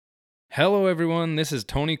Hello everyone, this is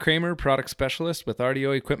Tony Kramer, Product Specialist with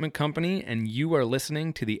RDO Equipment Company, and you are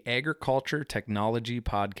listening to the Agriculture Technology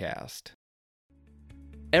Podcast.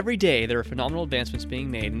 Every day there are phenomenal advancements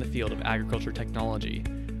being made in the field of agriculture technology.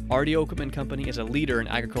 RDO Equipment Company is a leader in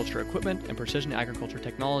agriculture equipment and precision agriculture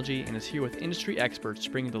technology and is here with industry experts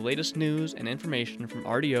bringing the latest news and information from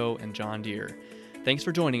RDO and John Deere. Thanks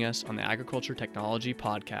for joining us on the Agriculture Technology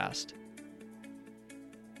Podcast.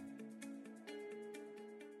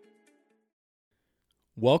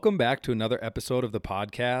 Welcome back to another episode of the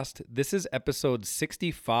podcast. This is episode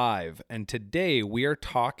 65, and today we are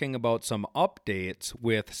talking about some updates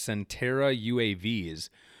with Sentera UAVs.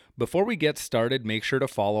 Before we get started, make sure to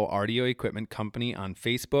follow RDO Equipment Company on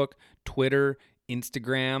Facebook, Twitter,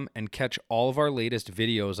 Instagram, and catch all of our latest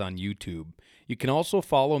videos on YouTube. You can also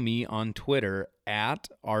follow me on Twitter at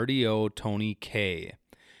RDO Tony K.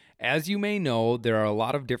 As you may know, there are a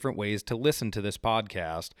lot of different ways to listen to this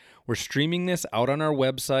podcast. We're streaming this out on our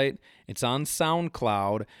website. It's on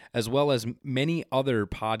SoundCloud, as well as many other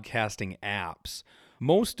podcasting apps.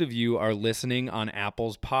 Most of you are listening on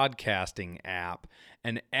Apple's podcasting app,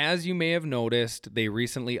 and as you may have noticed, they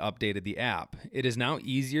recently updated the app. It is now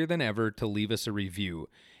easier than ever to leave us a review.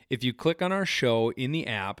 If you click on our show in the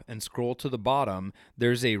app and scroll to the bottom,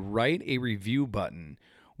 there's a Write a Review button.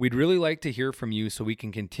 We'd really like to hear from you so we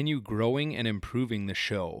can continue growing and improving the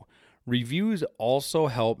show. Reviews also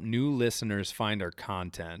help new listeners find our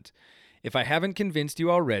content. If I haven't convinced you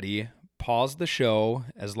already, pause the show,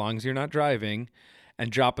 as long as you're not driving,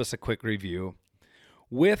 and drop us a quick review.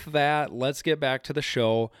 With that, let's get back to the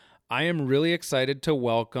show. I am really excited to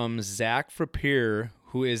welcome Zach Frappier,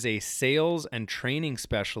 who is a sales and training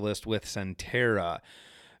specialist with Sentera.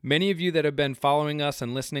 Many of you that have been following us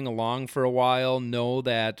and listening along for a while know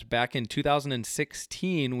that back in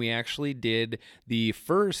 2016, we actually did the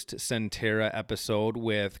first Sentera episode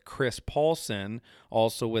with Chris Paulson,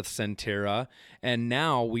 also with Sentera. And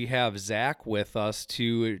now we have Zach with us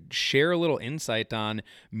to share a little insight on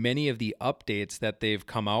many of the updates that they've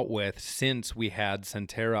come out with since we had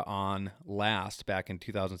Sentera on last back in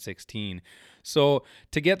 2016. So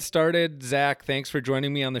to get started, Zach, thanks for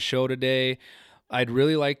joining me on the show today. I'd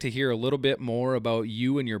really like to hear a little bit more about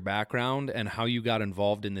you and your background and how you got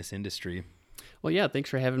involved in this industry. Well, yeah, thanks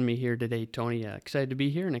for having me here today, Tony. Excited to be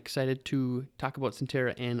here and excited to talk about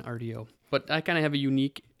Sentera and RDO. But I kind of have a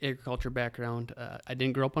unique agriculture background. I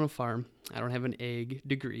didn't grow up on a farm. I don't have an ag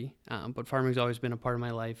degree, but farming's always been a part of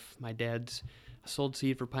my life. My dad's sold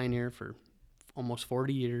seed for Pioneer for almost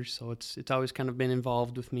 40 years, so it's always kind of been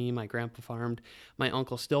involved with me. My grandpa farmed. My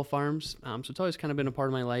uncle still farms, so it's always kind of been a part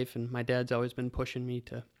of my life, and my dad's always been pushing me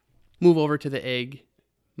to move over to the ag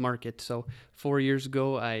market. So 4 years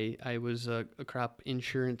ago, I was a crop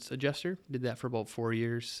insurance adjuster. Did that for about 4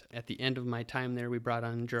 years. At the end of my time there, we brought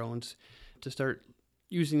on drones to start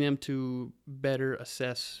using them to better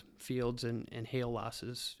assess fields and hail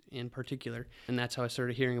losses in particular. And that's how I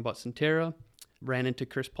started hearing about Sentera. Ran into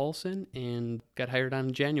Chris Paulson and got hired on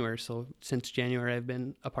in January. So since January, I've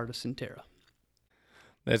been a part of Sentera.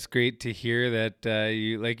 That's great to hear that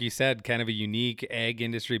you, like you said, kind of a unique ag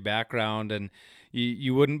industry background, and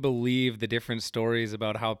you wouldn't believe the different stories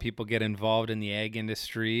about how people get involved in the ag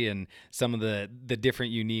industry and some of the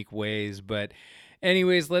different unique ways. But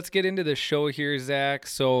anyways, let's get into the show here, Zach.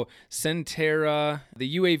 So Sentera,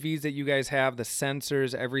 the UAVs that you guys have, the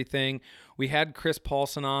sensors, everything. We had Chris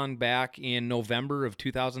Paulson on back in November of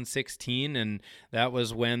 2016, and that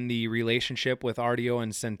was when the relationship with RDO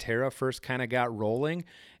and Sentera first kind of got rolling.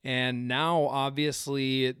 And now,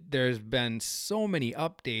 obviously, there's been so many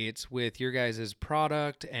updates with your guys'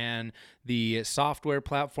 product and the software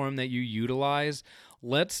platform that you utilize.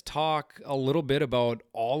 Let's talk a little bit about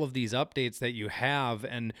all of these updates that you have.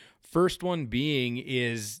 And first one being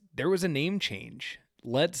is there was a name change.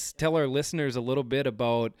 Let's tell our listeners a little bit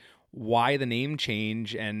about why the name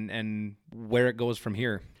change and where it goes from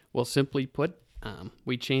here. Well, simply put,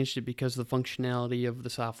 we changed it because the functionality of the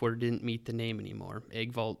software didn't meet the name anymore.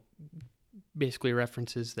 AgVault basically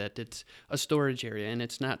references that it's a storage area, and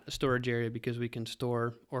it's not a storage area because we can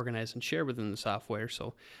store, organize, and share within the software.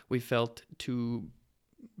 So we felt to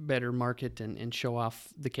better market and show off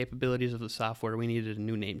the capabilities of the software, we needed a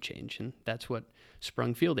new name change, and that's what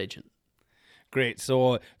sprung Field Agent. Great.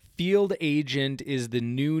 So Field Agent is the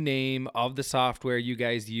new name of the software you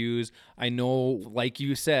guys use. I know, like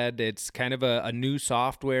you said, it's kind of a new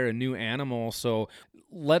software, a new animal. So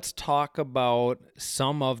let's talk about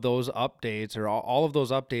some of those updates or all of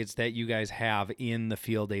those updates that you guys have in the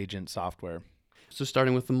Field Agent software. So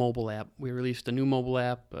starting with the mobile app, we released a new mobile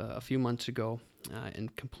app a few months ago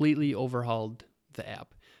and completely overhauled the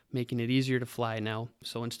app. making it easier to fly now.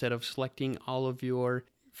 So instead of selecting all of your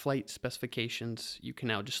flight specifications, you can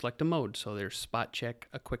now just select a mode. So there's spot check,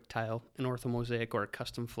 a quick tile, an orthomosaic, or a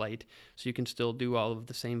custom flight. So you can still do all of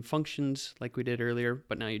the same functions like we did earlier,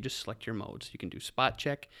 but now you just select your modes. You can do spot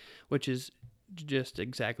check, which is just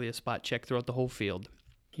exactly a spot check throughout the whole field.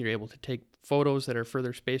 You're able to take photos that are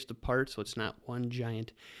further spaced apart, so it's not one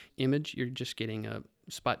giant image. You're just getting a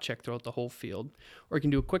spot check throughout the whole field. Or you can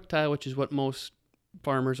do a quick tile, which is what most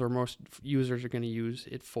farmers or most users are going to use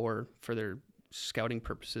it for their scouting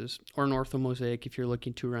purposes, or an orthomosaic if you're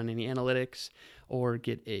looking to run any analytics or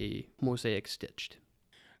get a mosaic stitched.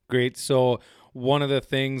 Great. So one of the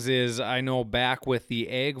things is, I know back with the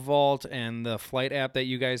Ag Vault and the flight app that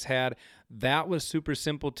you guys had, that was super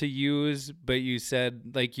simple to use, but you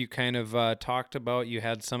said, like you kind of talked about, you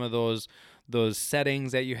had some of those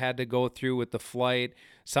settings that you had to go through with the flight.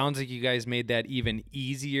 Sounds like you guys made that even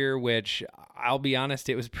easier, which I'll be honest,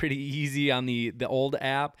 it was pretty easy on the old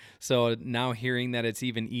app. So now hearing that it's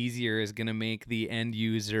even easier is going to make the end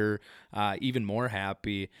user even more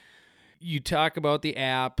happy. You talk about the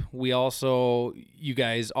app. You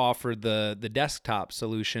guys offered the desktop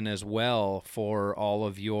solution as well for all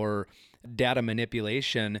of your data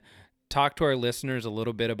manipulation. Talk to our listeners a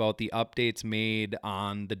little bit about the updates made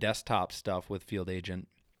on the desktop stuff with Field Agent.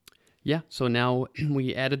 Yeah, so now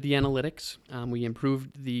we added the analytics. We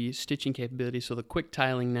improved the stitching capability, so the quick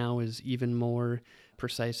tiling now is even more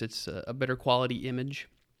precise. It's a better quality image.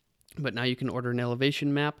 But now you can order an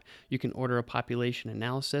elevation map. You can order a population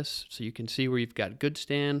analysis, so you can see where you've got good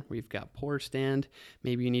stand, where you've got poor stand.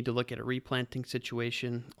 Maybe you need to look at a replanting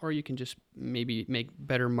situation, or you can just maybe make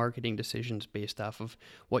better marketing decisions based off of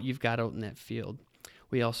what you've got out in that field.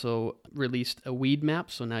 We also released a weed map,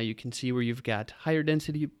 so now you can see where you've got higher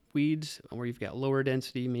density weeds, where you've got lower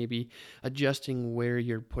density, maybe adjusting where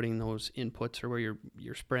you're putting those inputs or where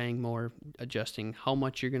you're spraying more, adjusting how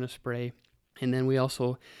much you're going to spray. And then we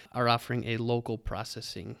also are offering a local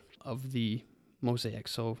processing of the mosaic.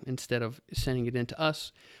 So instead of sending it into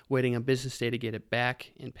us, waiting a business day to get it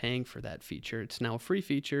back and paying for that feature, it's now a free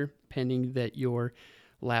feature pending that your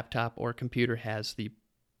laptop or computer has the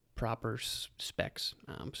proper specs.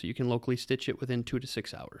 So you can locally stitch it within 2 to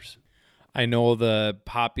 6 hours. I know the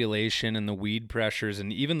population and the weed pressures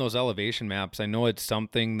and even those elevation maps, I know it's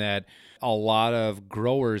something that a lot of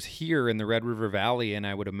growers here in the Red River Valley, and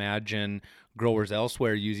I would imagine growers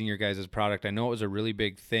elsewhere using your guys' product. I know it was a really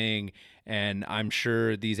big thing, and I'm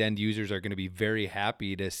sure these end users are going to be very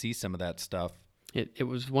happy to see some of that stuff. It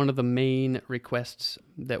was one of the main requests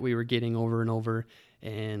that we were getting over and over,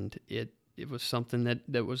 and it was something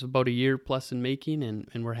that was about a year plus in making,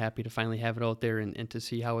 and we're happy to finally have it out there and to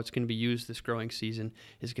see how it's going to be used this growing season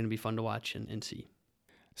is going to be fun to watch and see.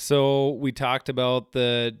 So we talked about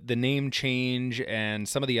the name change and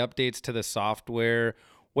some of the updates to the software.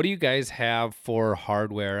 What do you guys have for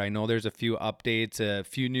hardware? I know there's a few updates, a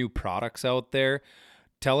few new products out there.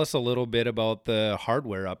 Tell us a little bit about the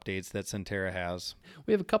hardware updates that Sentera has.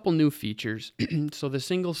 We have a couple new features. So the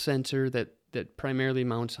single sensor that primarily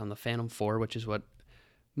mounts on the Phantom 4, which is what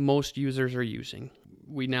most users are using.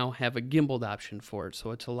 We now have a gimbaled option for it,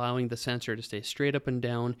 so it's allowing the sensor to stay straight up and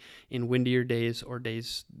down in windier days or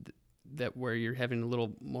days that where you're having a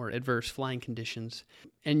little more adverse flying conditions,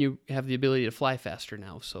 and you have the ability to fly faster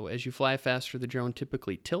now. So as you fly faster, the drone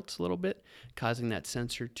typically tilts a little bit, causing that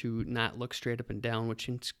sensor to not look straight up and down, which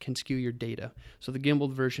can skew your data. So the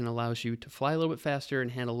gimbaled version allows you to fly a little bit faster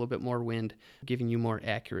and handle a little bit more wind, giving you more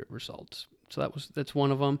accurate results. So that's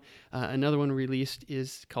one of them. Another one released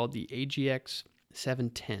is called the AGX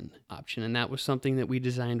 710 option, and that was something that we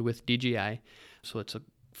designed with DJI. So it's a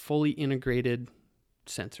fully integrated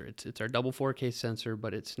sensor. It's our double 4K sensor,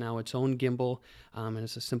 but it's now its own gimbal, and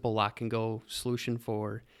it's a simple lock and go solution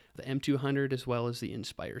for the M200 as well as the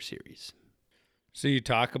Inspire series. So you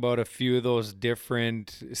talk about a few of those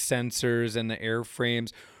different sensors and the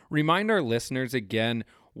airframes. Remind our listeners again,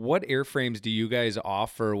 what airframes do you guys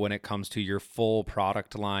offer when it comes to your full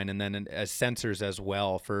product line, and then as sensors as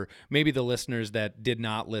well for maybe the listeners that did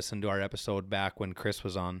not listen to our episode back when Chris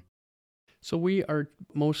was on? So we are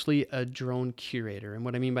mostly a drone curator, and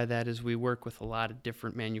what I mean by that is we work with a lot of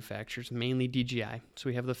different manufacturers, mainly DJI. So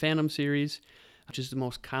we have the Phantom series, which is the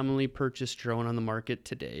most commonly purchased drone on the market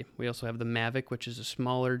today. We also have the Mavic, which is a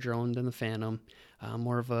smaller drone than the Phantom,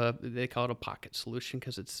 more of they call it a pocket solution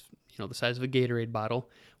because it's the size of a Gatorade bottle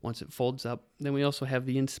once it folds up. Then we also have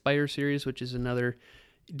the Inspire series, which is another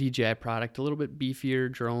DJI product, a little bit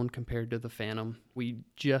beefier drone compared to the Phantom. We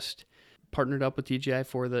just partnered up with DJI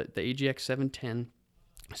for the AGX 710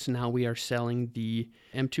 So now we are selling the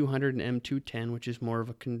M200 and M210, which is more of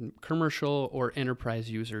a commercial or enterprise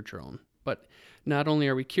user drone. But not only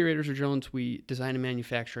are we curators of drones, we design and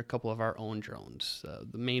manufacture a couple of our own drones.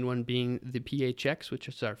 The main one being the PHX, which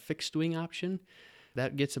is our fixed wing option.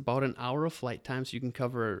 That gets about an hour of flight time, so you can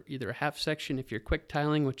cover either a half section if you're quick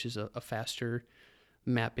tiling, which is a faster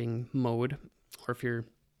mapping mode, or if you're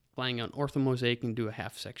flying on orthomosaic and do a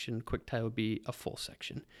half section, quick tile would be a full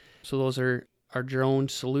section. So those are our drone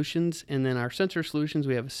solutions. And then our sensor solutions,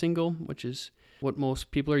 we have a single, which is what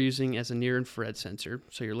most people are using as a near-infrared sensor.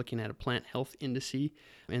 So you're looking at a plant health indice,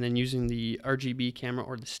 and then using the RGB camera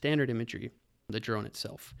or the standard imagery, the drone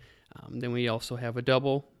itself. Then we also have a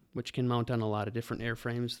double, which can mount on a lot of different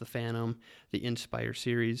airframes, the Phantom, the Inspire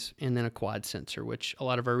series, and then a quad sensor, which a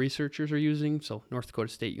lot of our researchers are using. So North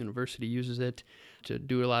Dakota State University uses it to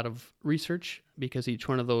do a lot of research, because each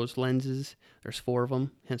one of those lenses, there's 4 of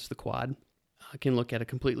them, hence the quad, can look at a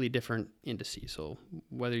completely different indice. So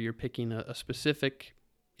whether you're picking a specific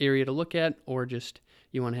area to look at, or just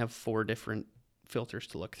you want to have 4 different filters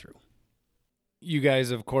to look through. You guys,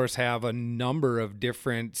 of course, have a number of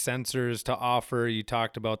different sensors to offer. You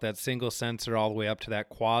talked about that single sensor all the way up to that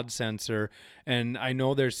quad sensor. And I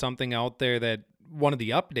know there's something out there that one of the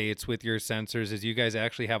updates with your sensors is you guys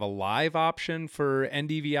actually have a live option for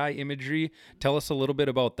NDVI imagery. Tell us a little bit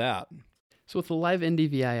about that. So with the live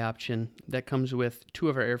NDVI option, that comes with 2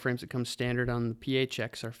 of our airframes. It comes standard on the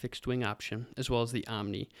PHX, our fixed wing option, as well as the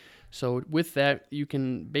Omni. So with that, you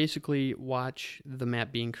can basically watch the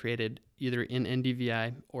map being created either in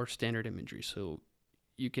NDVI or standard imagery. So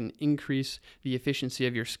you can increase the efficiency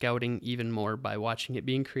of your scouting even more by watching it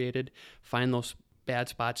being created, find those bad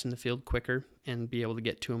spots in the field quicker, and be able to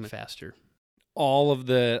get to them faster. All of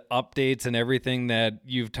the updates and everything that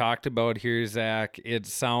you've talked about here, Zach, it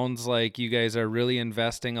sounds like you guys are really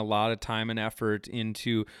investing a lot of time and effort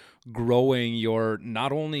into growing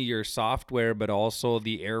not only your software, but also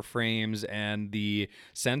the airframes and the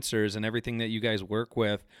sensors and everything that you guys work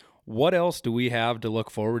with. What else do we have to look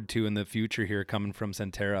forward to in the future here coming from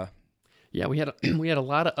Sentera? Yeah, we had a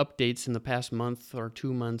lot of updates in the past month or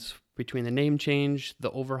 2 months, between the name change,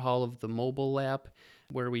 the overhaul of the mobile app,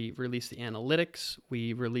 where we released the analytics.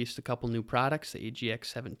 We released a couple new products, the AGX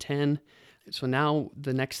 710. So now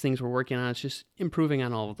the next things we're working on is just improving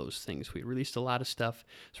on all of those things. We released a lot of stuff,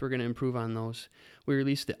 so we're going to improve on those. We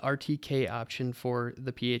released the RTK option for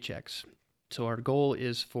the PHX. So our goal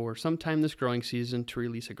is for sometime this growing season to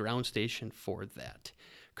release a ground station for that.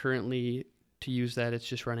 Currently, to use that, it's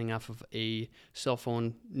just running off of a cell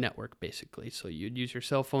phone network, basically. So you'd use your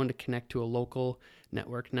cell phone to connect to a local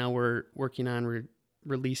network. Now we're working on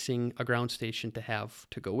releasing a ground station to have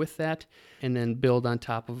to go with that, and then build on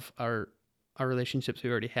top of our relationships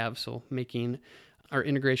we already have. So making our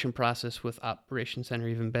integration process with Operations Center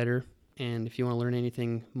even better. And if you want to learn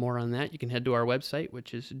anything more on that, you can head to our website,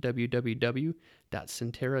 which is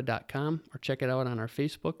www.sentera.com, or check it out on our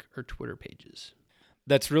Facebook or Twitter pages.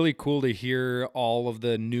 That's really cool to hear all of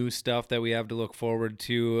the new stuff that we have to look forward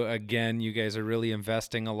to. Again, you guys are really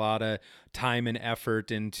investing a lot of time and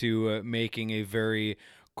effort into making a very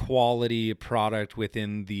quality product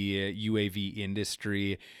within the UAV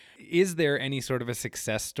industry. Is there any sort of a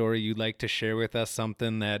success story you'd like to share with us?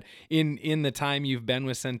 Something that in the time you've been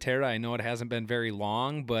with Sentera, I know it hasn't been very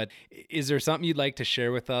long, but is there something you'd like to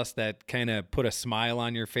share with us that kind of put a smile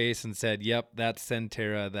on your face and said, yep, that's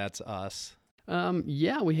Sentera, that's us?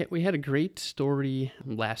 Yeah, we had a great story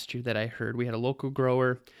last year that I heard. We had a local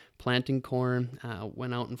grower planting corn,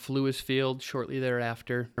 went out and flew his field shortly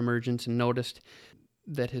thereafter, emergence, and noticed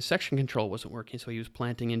that his section control wasn't working, so he was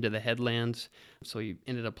planting into the headlands. So he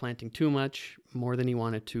ended up planting too much, more than he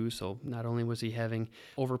wanted to. So not only was he having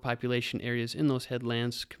overpopulation areas in those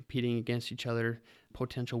headlands competing against each other,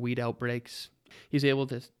 potential weed outbreaks, he's able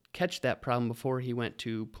to catch that problem before he went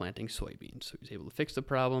to planting soybeans. So he was able to fix the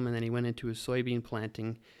problem, and then he went into his soybean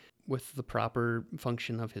planting with the proper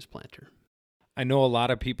function of his planter. I know a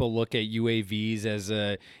lot of people look at UAVs as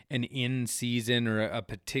an in-season or a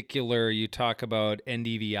particular, you talk about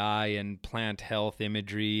NDVI and plant health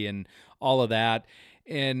imagery and all of that.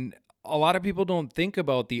 And a lot of people don't think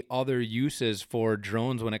about the other uses for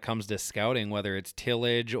drones when it comes to scouting, whether it's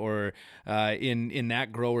tillage or in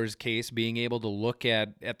that grower's case, being able to look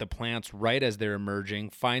at the plants right as they're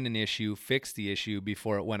emerging, find an issue, fix the issue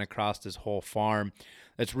before it went across his whole farm.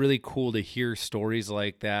 That's really cool to hear stories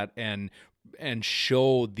like that and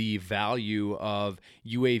show the value of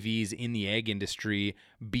UAVs in the ag industry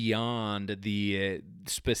beyond the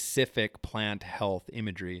specific plant health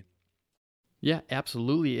imagery. Yeah,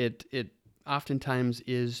 absolutely. It oftentimes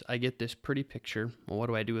is I get this pretty picture. Well, what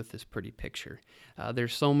do I do with this pretty picture?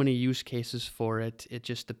 There's so many use cases for it. It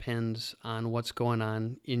just depends on what's going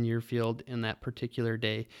on in your field in that particular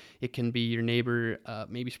day. It can be your neighbor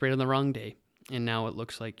maybe sprayed on the wrong day, and now it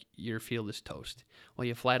looks like your field is toast. Well,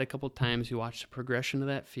 you fly it a couple times, you watch the progression of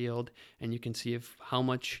that field, and you can see how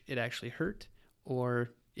much it actually hurt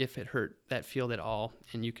or if it hurt that field at all,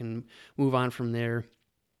 and you can move on from there.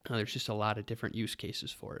 There's just a lot of different use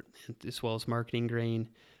cases for it, as well as marketing grain,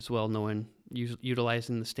 as well knowing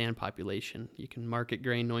utilizing the stand population. You can market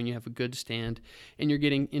grain knowing you have a good stand, and you're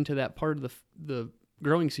getting into that part of the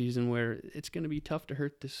growing season where it's going to be tough to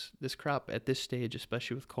hurt this crop at this stage,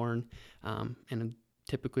 especially with corn, and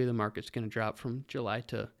typically the market's going to drop from July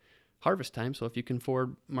to harvest time. So if you can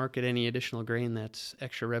forward market any additional grain, that's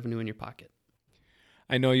extra revenue in your pocket.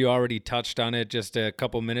 I know you already touched on it just a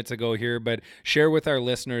couple minutes ago here, but share with our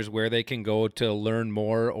listeners where they can go to learn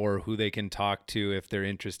more or who they can talk to if they're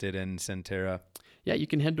interested in Sentera. Yeah, you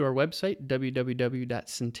can head to our website,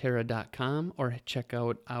 www.sentera.com, or check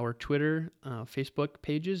out our Twitter, Facebook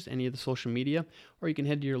pages, any of the social media, or you can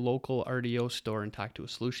head to your local RDO store and talk to a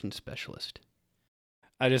solutions specialist.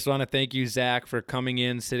 I just want to thank you, Zach, for coming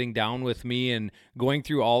in, sitting down with me, and going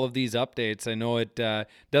through all of these updates. I know it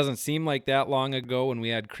doesn't seem like that long ago when we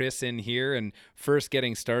had Chris in here and first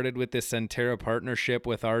getting started with this Sentera partnership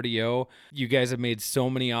with RDO. You guys have made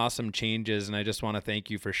so many awesome changes, and I just want to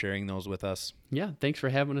thank you for sharing those with us. Yeah, thanks for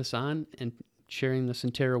having us on and sharing the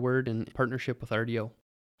Sentera word in partnership with RDO.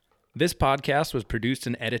 This podcast was produced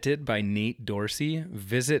and edited by Nate Dorsey.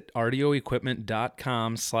 Visit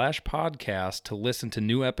rdioequipment.com/podcast to listen to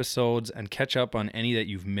new episodes and catch up on any that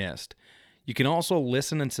you've missed. You can also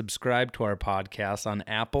listen and subscribe to our podcast on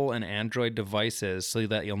Apple and Android devices so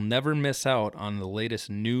that you'll never miss out on the latest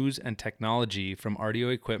news and technology from RDO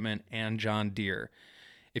Equipment and John Deere.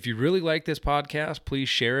 If you really like this podcast, please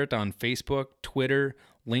share it on Facebook, Twitter,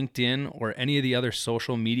 LinkedIn, or any of the other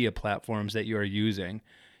social media platforms that you are using.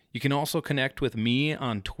 You can also connect with me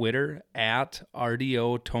on Twitter at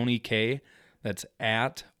RDO Tony K. That's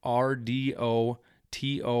at RDO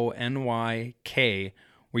TONYK,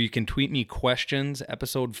 where you can tweet me questions,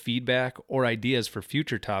 episode feedback, or ideas for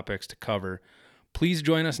future topics to cover. Please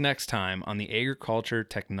join us next time on the Agriculture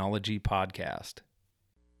Technology Podcast.